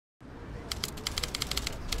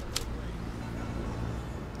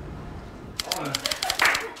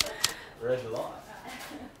red light.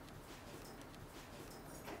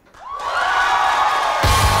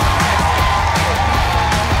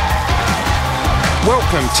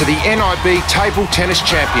 Welcome to the NIB Table Tennis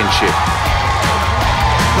Championship.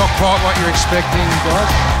 Not quite what you're expecting,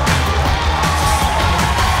 guys.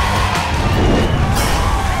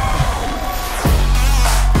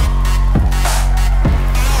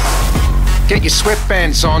 Get your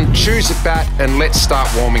sweatbands on, choose a bat, and let's start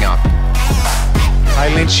warming up.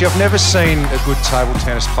 Hey Lynch, I've never seen a good table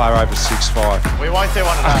tennis player over 6'5". We won't do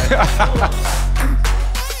one today.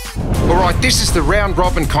 All right, this is the round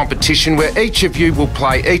robin competition where each of you will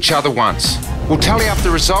play each other once. We'll tally up the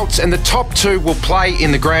results and the top two will play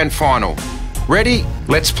in the grand final. Ready?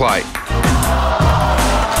 Let's play.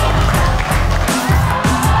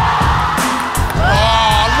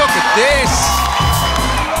 Oh, look at this!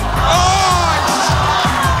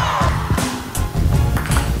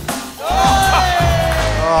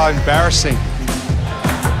 Oh, embarrassing.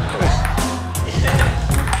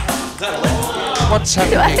 What's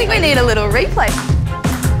happening? I think we need a little replay.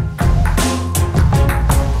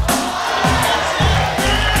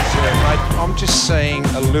 I'm just seeing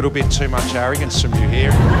a little bit too much arrogance from you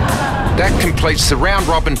here. That completes the round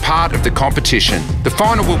robin part of the competition. The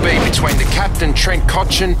final will be between the captain, Trent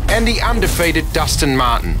Cotchin, and the undefeated Dustin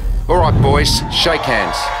Martin. All right, boys, shake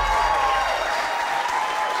hands.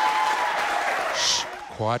 Shh,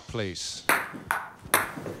 quiet, please.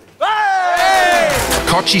 Hey!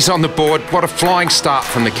 Cotchy's on the board. What a flying start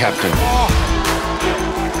from the captain.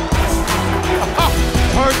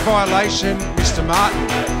 Code violation, Mr. Martin.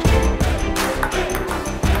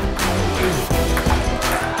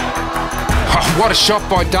 Oh, what a shot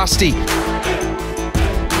by Dusty.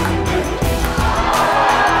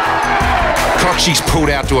 Cotchy's pulled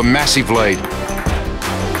out to a massive lead.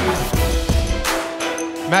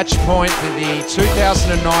 Match point for the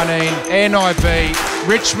 2019 NIB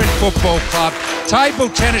Richmond Football Club Table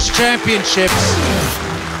Tennis Championships.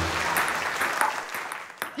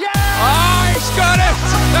 Yeah! Oh, he's got it!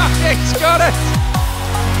 He's got it!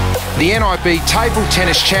 The NIB Table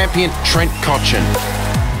Tennis Champion, Trent Cotchin.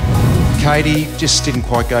 Katie just didn't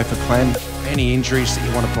quite go for plan. Any injuries that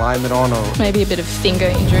you want to blame it on? Or Maybe a bit of finger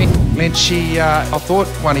injury. Lynchy, I thought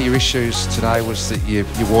one of your issues today was that you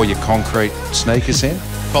wore your concrete sneakers in.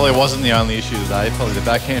 Probably wasn't the only issue today, probably the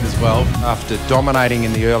backhand as well. After dominating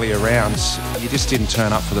in the earlier rounds, you just didn't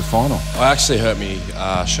turn up for the final. I actually hurt me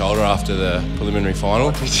shoulder after the preliminary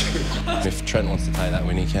final. If Trent wants to take that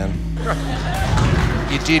win, he can.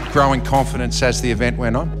 You did grow in confidence as the event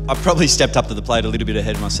went on. I probably stepped up to the plate a little bit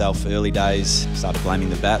ahead of myself early days, started blaming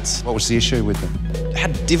the bats. What was the issue with them? It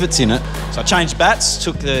had divots in it, so I changed bats,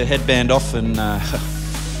 took the headband off and I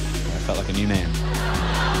felt like a new man.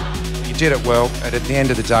 You did it well, and at the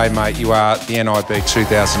end of the day, mate, you are the NIB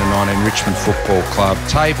 2019 Richmond Football Club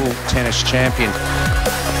Table Tennis Champion.